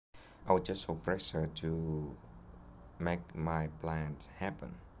I was just so pressured to make my plans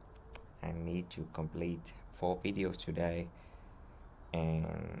happen. I need to complete 4 videos today,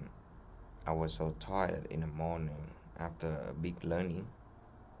 and I was so tired in the morning after a big learning.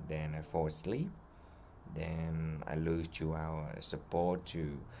 Then I fall asleep. Then I lose 2 hours support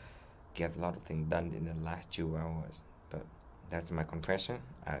to get a lot of things done in the last 2 hours. But that's my confession.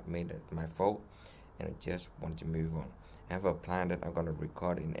 I admit it's my fault, and I just want to move on. I have a plan that I'm gonna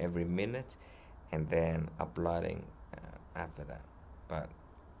record in every minute, and then uploading after that. But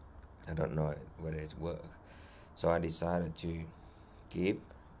I don't know whether it's work. So I decided to keep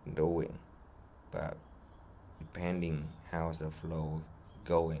doing, but depending how's the flow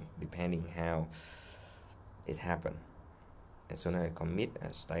going, depending how it happened. As soon as I commit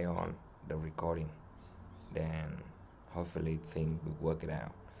and stay on the recording, then hopefully things will work it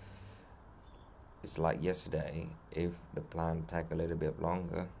out. It's like yesterday, if the plan take a little bit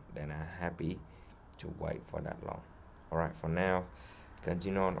longer, then I'm happy to wait for that long. Alright, for now,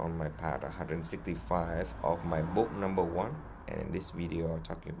 continue on my part 165 of my book number 1, and in this video I'm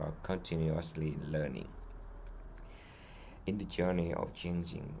talking about continuously learning. In the journey of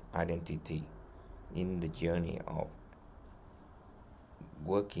changing identity, in the journey of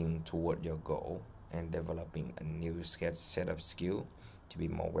working toward your goal and developing a new set of skill to be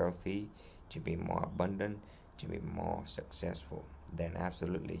more wealthy, to be more abundant, to be more successful, then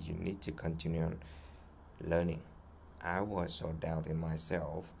absolutely you need to continue on learning. I was so doubting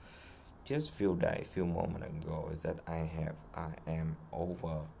myself just few moments ago is that I am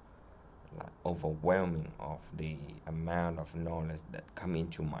overwhelming of the amount of knowledge that come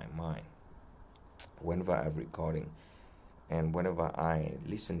into my mind whenever I'm recording and whenever I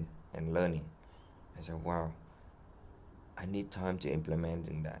listen and learning. I said, wow, I need time to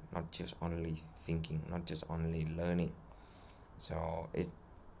implementing that, not just only thinking, not just only learning. So it's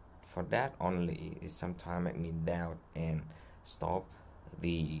for that only is sometimes make me doubt and stop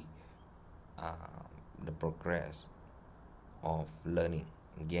the progress of learning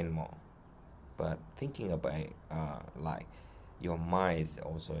and gain more. But thinking about like your mind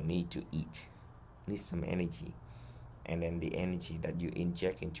also need to eat, need some energy, and then the energy that you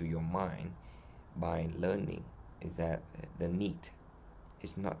inject into your mind by learning is that the need.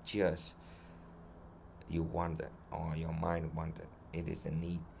 It's not just you want it or your mind wants it. It is a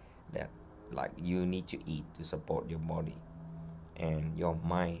need that like you need to eat to support your body, and your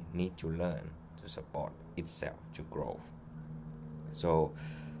mind need to learn to support itself to grow. So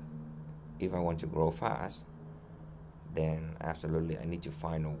if I want to grow fast, then absolutely I need to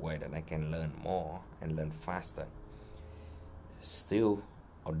find a way that I can learn more and learn faster. Still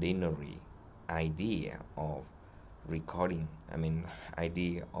ordinary idea of recording,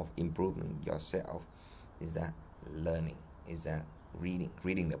 idea of improving yourself is that learning, is that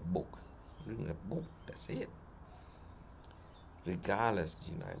reading the book, that's it. Regardless,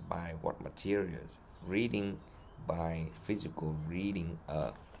 by what materials, reading by reading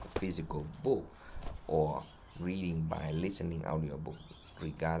a physical book, or reading by listening audiobook,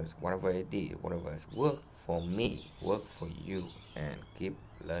 regardless, whatever it is, whatever is work for me, work for you, and keep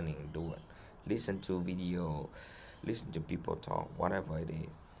learning and do it. Listen to video, listen to people talk, whatever it is.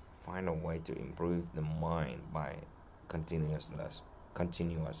 Find a way to improve the mind by continuous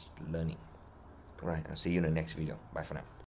learning. Right, I'll see you in the next video. Bye for now.